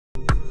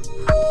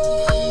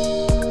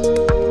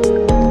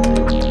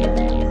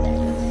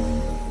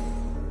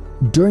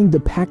During the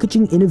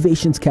Packaging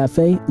Innovations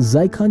Cafe,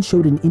 Xeikon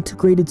showed an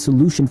integrated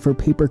solution for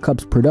paper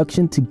cups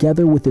production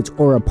together with its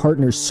Aura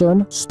partners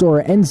CERM,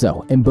 Stora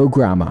Enso, and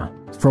Bograma.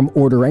 From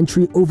order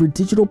entry over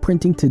digital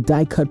printing to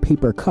die-cut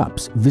paper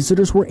cups,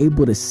 visitors were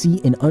able to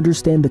see and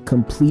understand the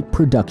complete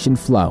production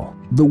flow.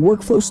 The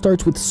workflow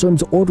starts with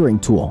CERM's ordering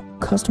tool.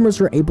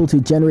 Customers are able to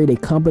generate a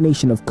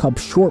combination of cup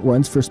short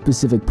runs for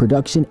specific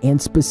production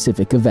and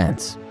specific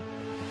events.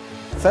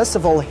 First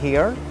of all,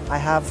 here I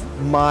have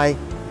my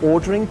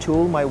ordering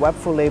tool, my web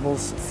for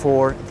labels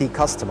for the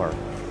customer.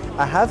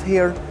 I have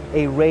here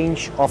a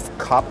range of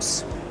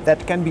cups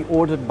that can be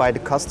ordered by the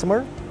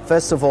customer.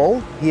 First of all,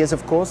 he is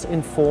of course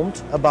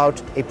informed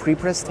about a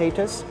pre-press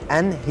status,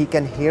 and he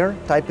can here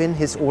type in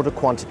his order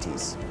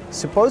quantities.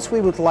 Suppose we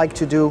would like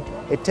to do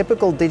a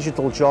typical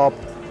digital job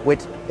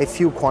with a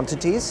few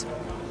quantities.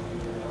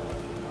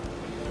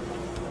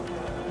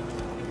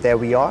 There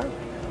we are.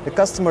 The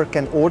customer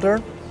can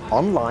order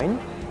online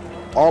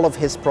all of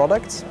his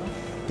products.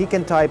 He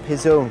can type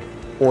his own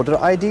order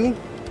ID,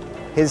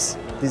 his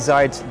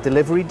desired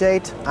delivery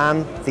date,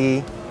 and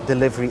the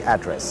delivery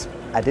address.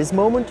 At this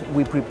moment,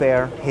 we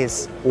prepare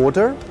his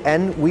order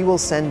and we will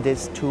send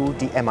this to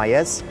the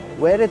MIS,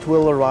 where it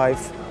will arrive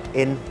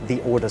in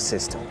the order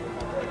system.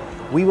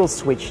 We will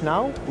switch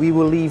now, we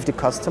will leave the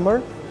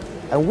customer,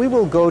 and we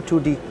will go to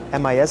the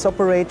MIS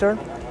operator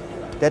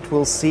that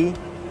will see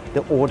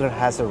the order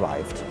has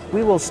arrived.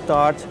 We will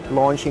start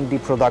launching the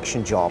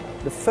production job.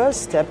 The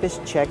first step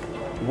is check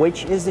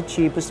which is the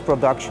cheapest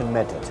production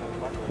method.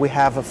 We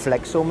have a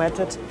Flexo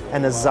method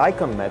and a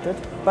Xeikon method,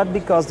 but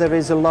because there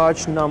is a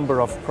large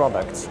number of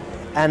products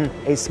and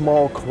a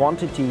small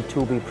quantity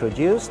to be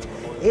produced,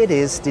 it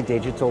is the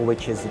digital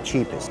which is the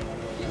cheapest.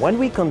 When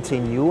we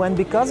continue, and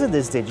because it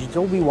is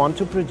digital, we want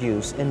to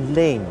produce in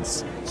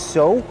lanes.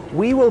 So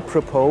we will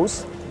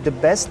propose the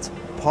best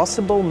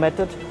possible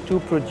method to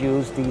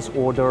produce these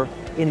orders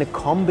in a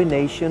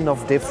combination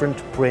of different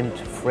print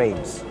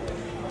frames.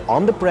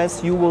 On the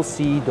press you will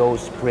see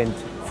those print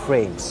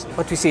frames.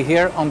 What we see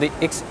here on the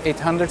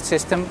X800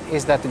 system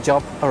is that the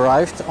job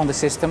arrived on the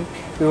system.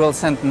 We will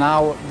send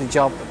now the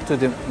job to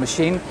the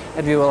machine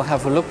and we will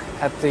have a look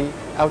at the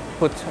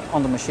output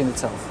on the machine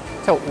itself.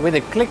 So with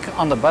a click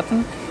on the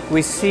button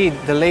we see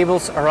the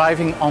labels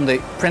arriving on the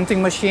printing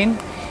machine,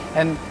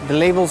 and the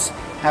labels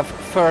have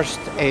first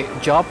a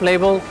job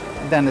label,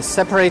 then a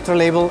separator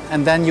label,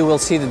 and then you will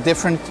see the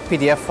different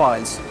PDF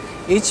files.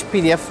 Each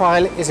PDF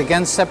file is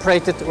again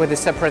separated with a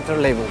separator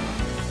label.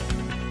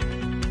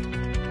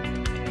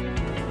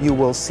 You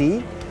will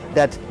see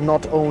that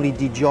not only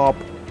the job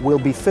will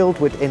be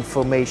filled with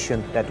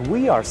information that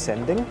we are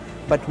sending,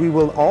 but we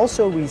will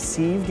also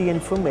receive the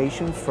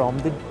information from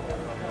the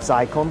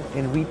Xeikon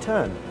in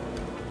return.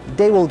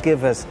 They will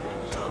give us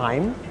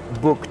time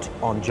booked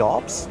on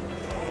jobs,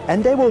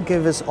 and they will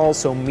give us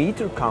also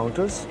meter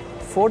counters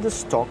for the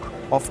stock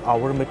of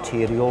our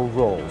material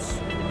rolls.